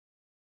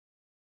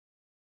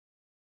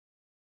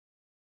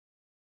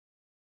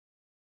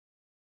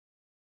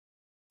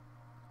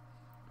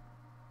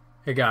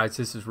Hey guys,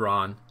 this is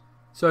Ron.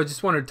 So I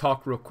just wanted to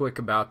talk real quick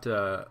about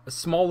a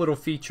small little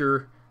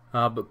feature,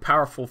 but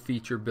powerful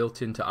feature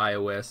built into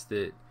iOS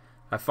that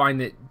I find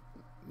that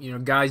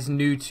guys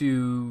new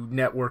to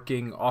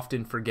networking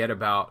often forget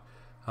about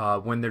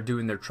when they're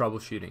doing their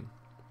troubleshooting.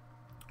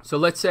 So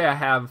let's say I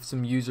have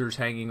some users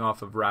hanging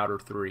off of router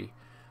 3,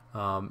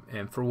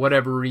 and for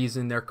whatever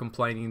reason they're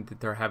complaining that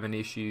they're having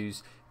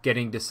issues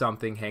getting to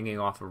something hanging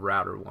off of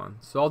router 1.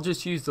 So I'll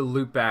just use the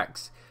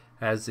loopbacks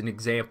as an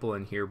example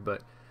in here,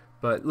 but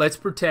let's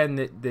pretend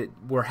that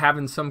we're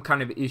having some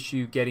kind of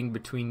issue getting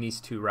between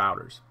these two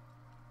routers.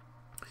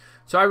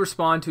 So I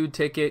respond to a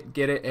ticket,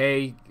 get it,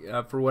 hey,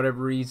 for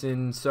whatever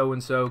reason,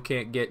 so-and-so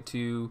can't get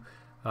to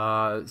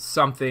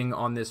something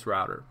on this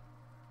router.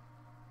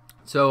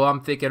 So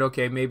I'm thinking,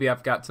 okay, maybe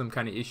I've got some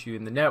kind of issue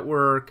in the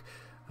network.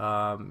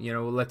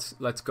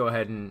 Let's go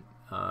ahead and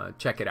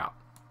check it out.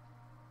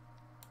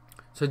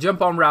 So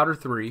jump on router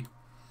 3,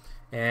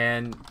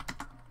 and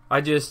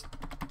I just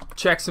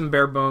check some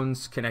bare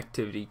bones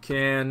connectivity.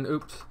 Can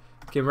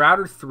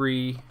router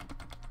 3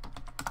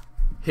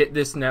 hit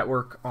this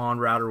network on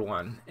router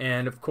 1?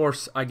 And of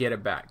course I get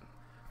it back.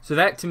 So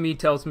that to me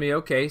tells me,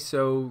 okay,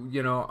 so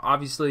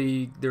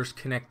obviously there's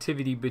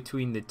connectivity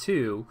between the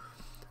two,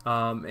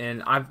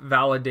 and I've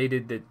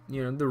validated that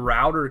the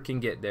router can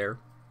get there.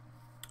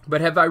 But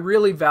have I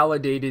really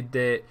validated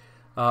that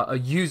a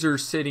user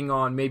sitting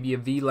on maybe a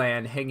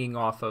VLAN hanging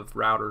off of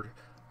router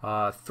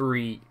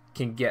 3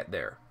 can get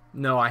there?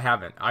 No, I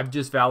haven't. I've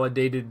just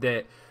validated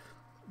that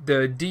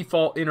the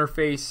default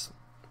interface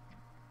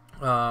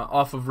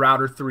off of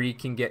router 3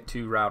 can get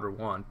to router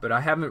 1, but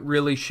I haven't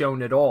really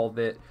shown at all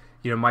that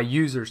my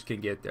users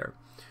can get there.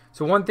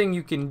 So one thing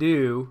you can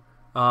do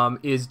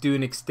is do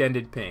an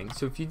extended ping.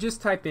 So if you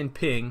just type in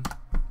ping,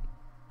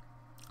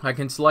 I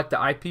can select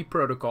the IP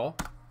protocol,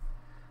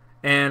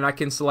 and I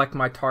can select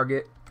my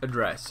target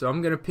address. So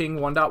I'm going to ping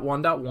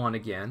 1.1.1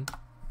 again.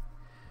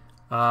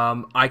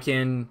 I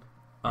can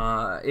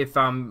if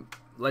I'm,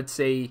 let's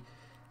say,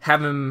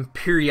 having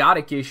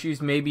periodic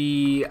issues,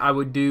 maybe I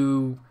would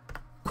do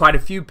quite a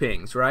few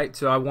pings, right?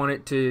 So I want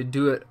it to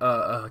do it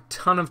a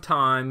ton of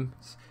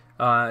times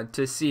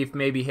to see if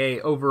maybe, hey,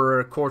 over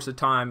a course of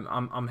time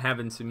I'm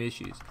having some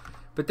issues.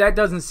 But that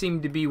doesn't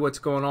seem to be what's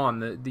going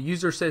on. The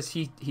user says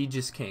he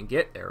just can't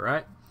get there,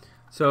 right?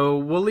 So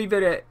we'll leave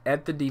it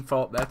at the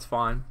default. That's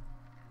fine.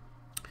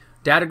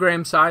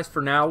 Datagram size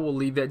for now we'll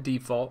leave at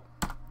default.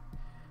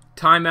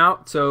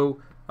 Timeout, so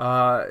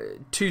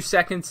 2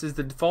 seconds is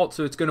the default,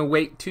 so it's going to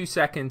wait 2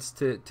 seconds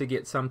to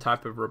get some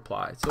type of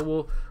reply. So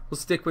we'll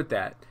stick with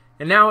that.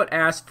 And now it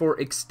asks for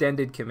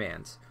extended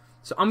commands.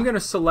 So I'm going to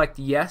select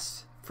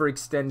yes for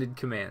extended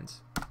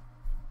commands.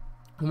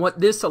 And what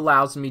this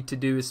allows me to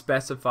do is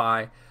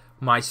specify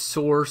my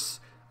source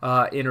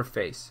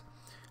interface.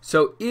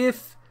 So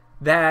if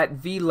that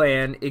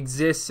VLAN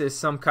exists as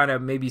some kind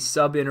of maybe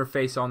sub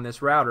interface on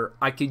this router,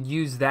 I could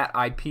use that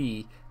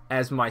IP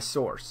as my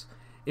source.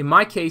 In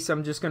my case,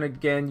 I'm just going to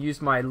again use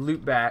my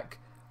loopback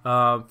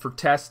for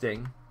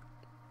testing.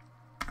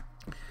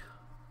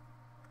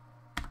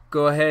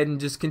 Go ahead and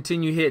just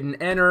continue hitting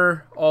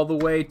enter all the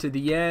way to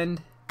the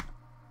end.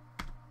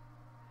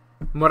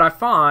 And what I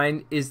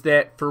find is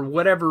that for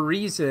whatever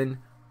reason,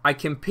 I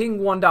can ping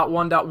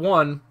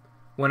 1.1.1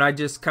 when I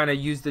just kind of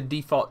use the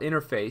default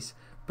interface.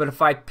 But if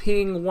I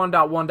ping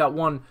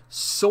 1.1.1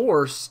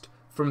 sourced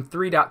from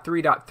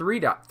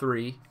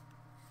 3.3.3.3,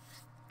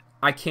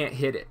 I can't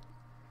hit it.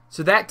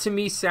 So that to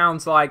me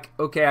sounds like,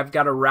 okay, I've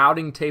got a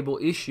routing table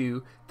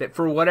issue that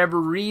for whatever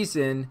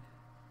reason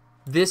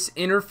this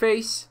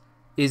interface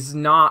is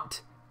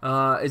not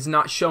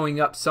showing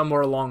up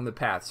somewhere along the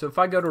path. So if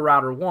I go to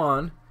router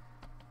 1,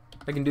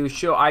 I can do a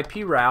show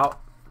IP route,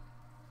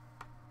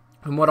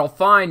 and what I'll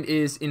find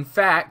is, in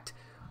fact,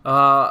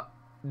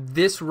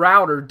 this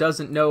router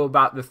doesn't know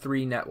about the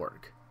 3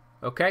 network.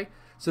 Okay,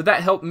 so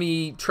that helped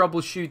me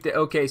troubleshoot that.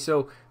 Okay,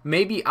 so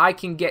maybe I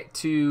can get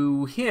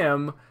to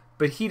him,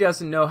 but he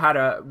doesn't know how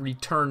to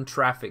return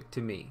traffic to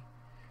me.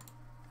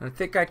 I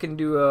think I can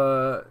do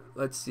a,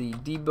 let's see,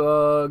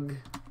 debug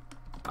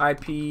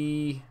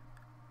IP.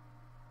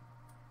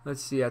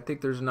 Let's see, I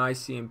think there's an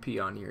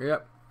ICMP on here.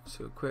 Yep.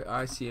 So quit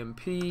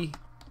ICMP.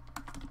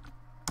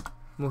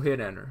 We'll hit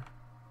enter.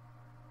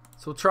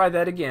 So we'll try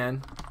that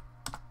again.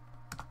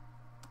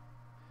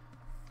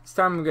 This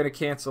time I'm going to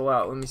cancel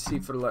out. Let me see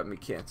if it'll let me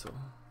cancel.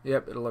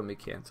 Yep, it'll let me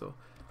cancel.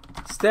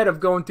 Instead of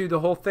going through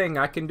the whole thing,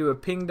 I can do a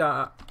ping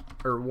dot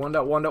or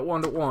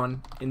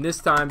 1.1.1.1, and this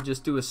time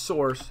just do a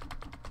source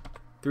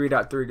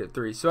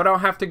 3.3.3. So I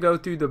don't have to go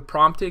through the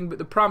prompting, but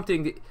the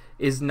prompting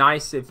is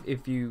nice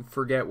if you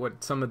forget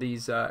what some of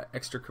these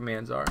extra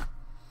commands are.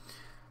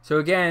 So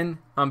again,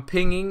 I'm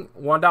pinging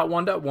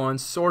 1.1.1,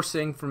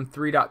 sourcing from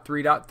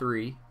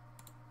 3.3.3,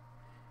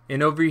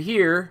 and over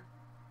here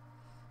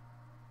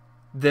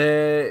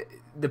the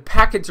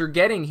packets are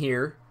getting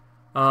here,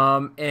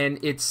 and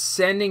it's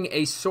sending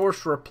a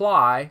source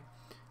reply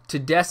to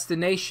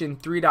destination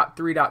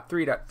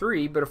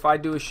 3.3.3.3, but if I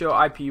do a show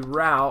IP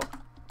route,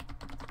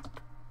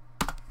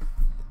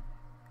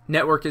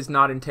 network is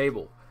not in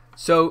table.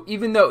 So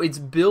even though it's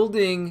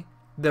building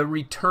the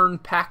return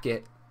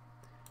packet,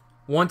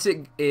 once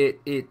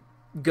it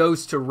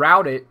goes to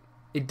route it,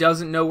 it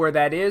doesn't know where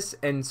that is,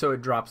 and so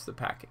it drops the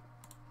packet.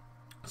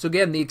 So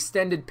again, the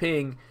extended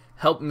ping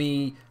helped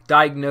me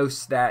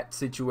diagnose that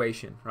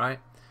situation, right?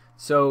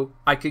 So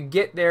I could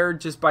get there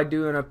just by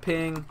doing a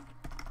ping.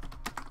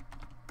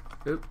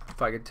 Oop,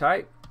 if I could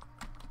type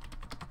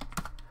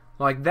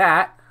like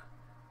that.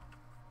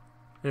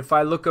 And if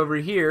I look over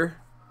here,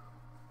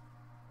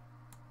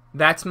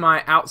 that's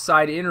my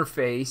outside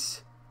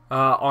interface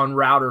on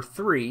router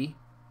 3.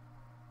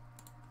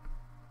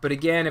 But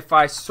again, if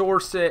I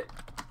source it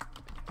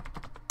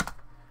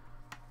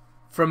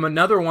from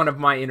another one of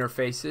my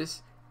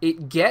interfaces,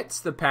 it gets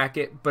the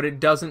packet, but it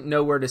doesn't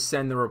know where to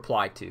send the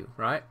reply to,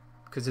 right?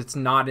 Because it's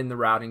not in the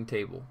routing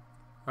table.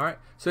 All right.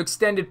 So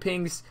extended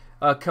pings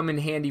come in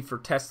handy for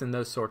testing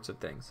those sorts of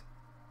things.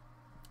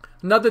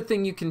 Another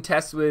thing you can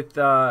test with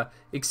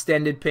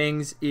extended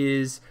pings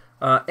is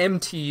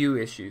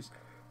MTU issues.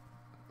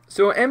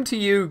 So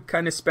MTU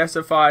kind of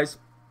specifies,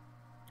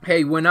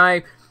 hey, when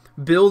I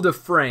build a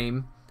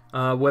frame,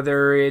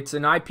 whether it's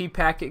an IP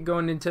packet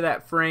going into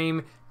that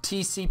frame,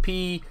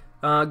 TCP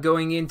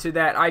going into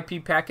that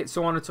IP packet,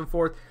 so on and so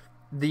forth,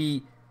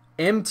 the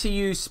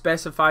MTU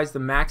specifies the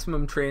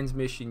maximum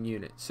transmission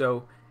unit.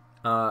 So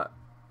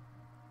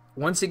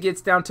once it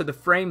gets down to the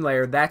frame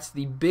layer, that's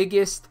the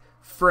biggest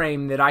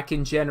frame that I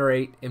can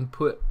generate and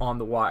put on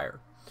the wire.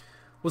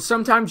 Well,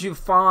 sometimes you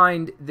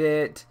find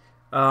that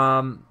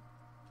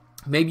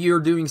maybe you're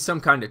doing some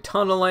kind of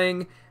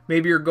tunneling,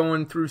 maybe you're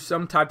going through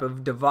some type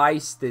of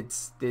device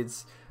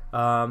that's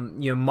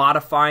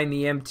modifying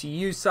the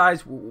MTU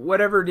size,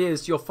 whatever it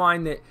is. You'll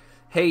find that,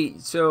 hey,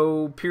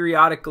 so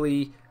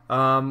periodically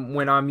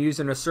when I'm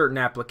using a certain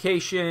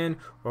application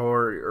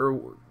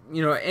or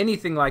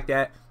anything like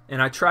that,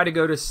 and I try to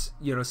go to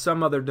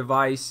some other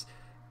device,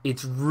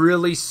 it's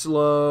really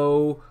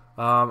slow.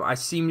 I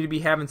seem to be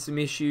having some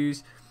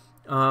issues.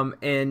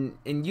 And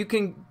you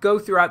can go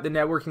throughout the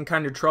network and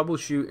kind of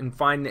troubleshoot and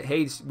find that,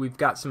 hey, we've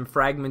got some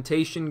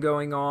fragmentation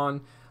going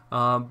on,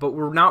 but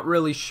we're not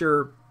really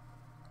sure,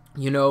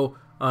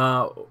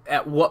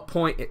 at what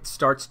point it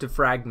starts to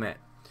fragment.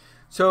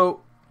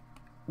 So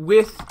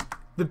with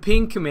the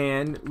ping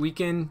command, we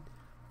can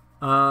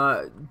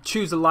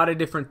choose a lot of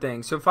different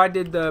things. So if I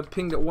did the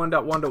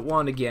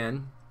ping.1.1.1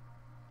 again,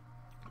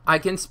 I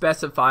can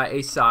specify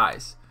a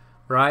size,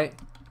 right?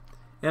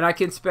 And I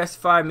can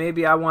specify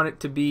maybe I want it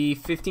to be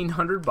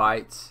 1500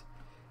 bytes,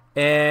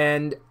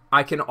 and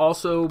I can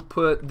also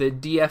put the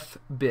DF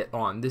bit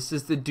on. This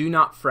is the do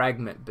not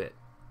fragment bit.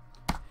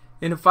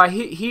 And if I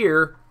hit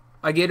here,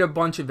 I get a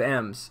bunch of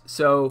M's.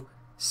 So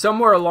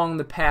somewhere along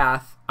the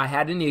path I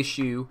had an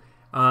issue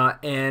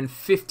and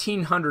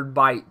 1500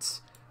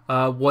 bytes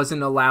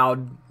wasn't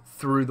allowed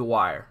through the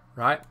wire,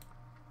 right?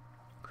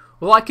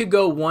 Well, I could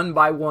go one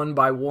by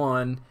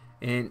one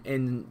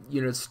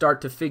and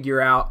start to figure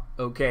out,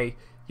 okay,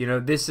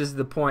 this is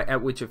the point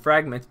at which it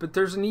fragments, but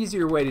there's an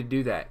easier way to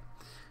do that.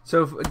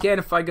 So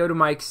if I go to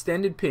my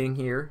extended ping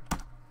here,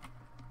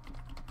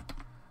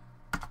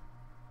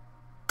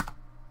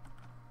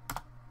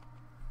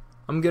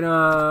 I'm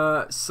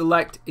gonna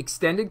select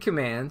extended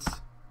commands.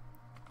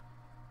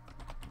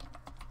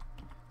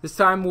 This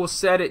time we'll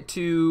set it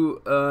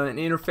to an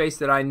interface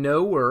that I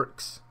know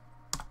works.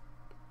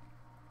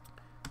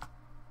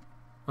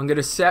 I'm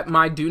gonna set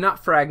my do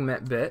not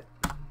fragment bit.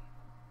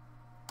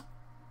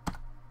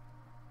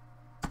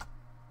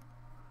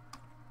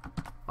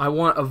 I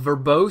want a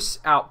verbose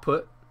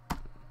output.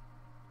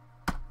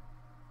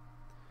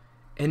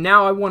 And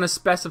now I want to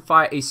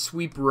specify a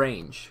sweep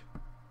range.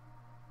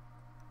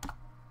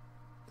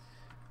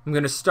 I'm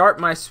going to start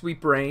my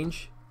sweep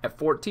range at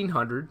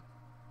 1400.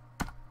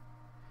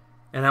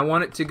 And I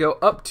want it to go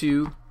up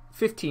to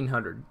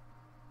 1500.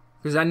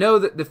 Because I know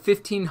that the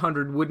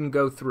 1500 wouldn't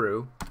go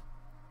through.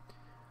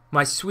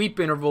 My sweep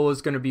interval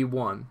is going to be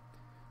 1.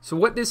 So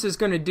what this is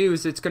going to do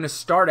is it's going to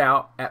start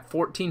out at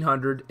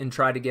 1400 and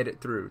try to get it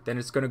through. Then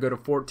it's going to go to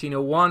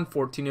 1401,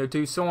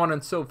 1402, so on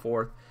and so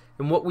forth.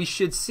 And what we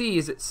should see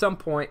is at some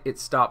point it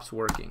stops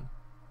working.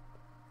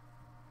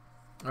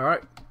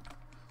 Alright,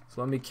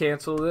 so let me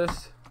cancel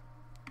this.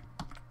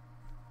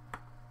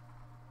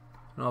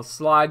 And I'll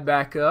slide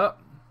back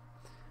up.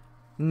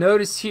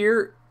 Notice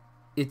here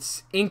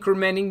it's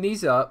incrementing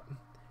these up.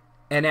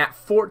 And at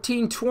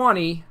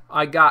 1420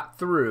 I got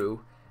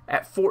through.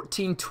 At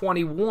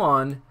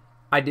 1421,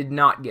 I did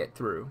not get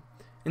through.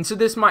 And so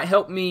this might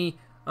help me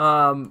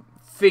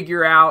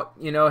figure out,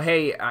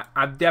 hey,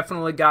 I've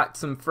definitely got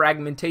some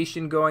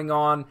fragmentation going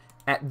on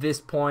at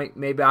this point.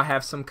 Maybe I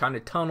have some kind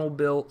of tunnel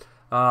built,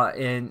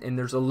 and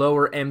there's a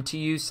lower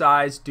MTU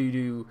size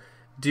due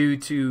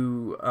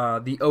to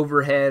the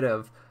overhead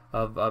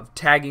of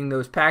tagging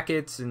those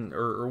packets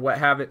or what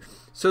have it.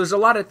 So there's a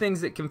lot of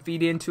things that can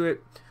feed into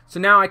it. So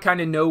now I kind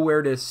of know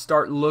where to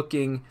start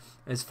looking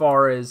as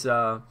far as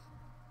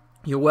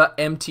what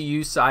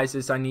MTU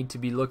sizes I need to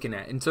be looking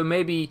at. And so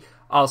maybe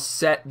I'll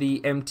set the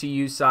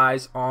MTU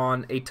size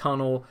on a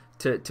tunnel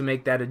to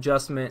make that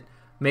adjustment.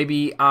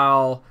 Maybe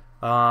I'll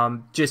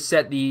just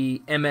set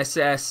the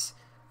MSS,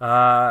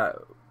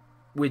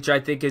 which I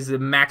think is the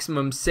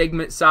maximum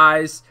segment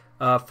size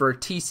for a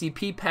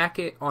TCP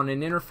packet on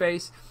an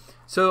interface.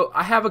 So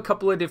I have a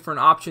couple of different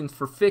options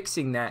for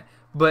fixing that,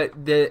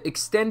 but the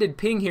extended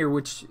ping here,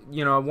 which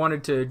I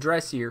wanted to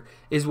address here,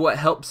 is what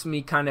helps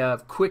me kind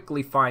of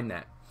quickly find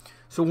that.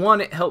 So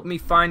one, it helped me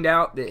find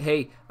out that,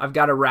 hey, I've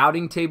got a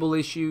routing table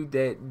issue,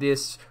 that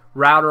this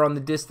router on the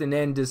distant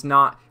end is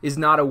not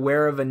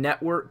aware of a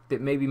network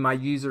that maybe my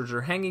users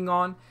are hanging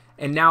on.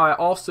 And now I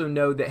also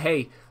know that,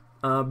 hey,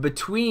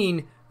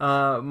 between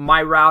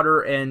my router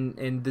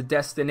and the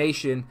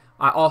destination,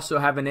 I also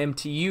have an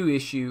MTU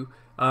issue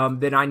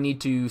that I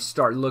need to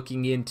start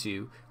looking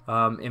into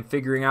and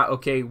figuring out,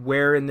 okay,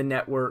 where in the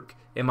network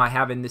am I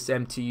having this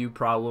MTU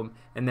problem,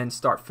 and then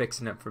start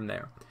fixing it from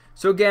there.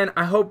 So again,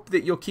 I hope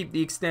that you'll keep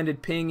the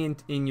extended ping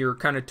in your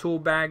kind of tool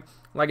bag.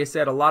 Like I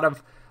said, a lot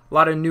of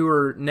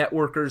newer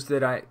networkers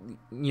that I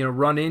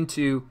run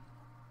into,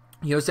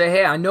 say,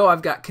 hey, I know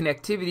I've got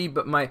connectivity,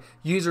 but my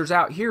users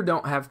out here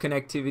don't have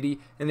connectivity,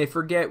 and they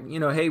forget,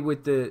 hey,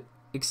 with the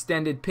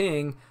extended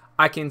ping,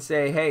 I can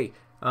say, hey,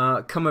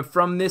 coming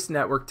from this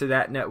network to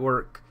that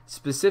network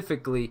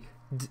specifically,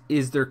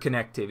 is there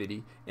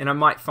connectivity? And I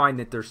might find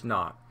that there's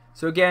not.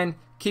 So again,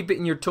 keep it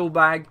in your tool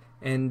bag,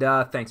 and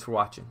thanks for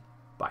watching.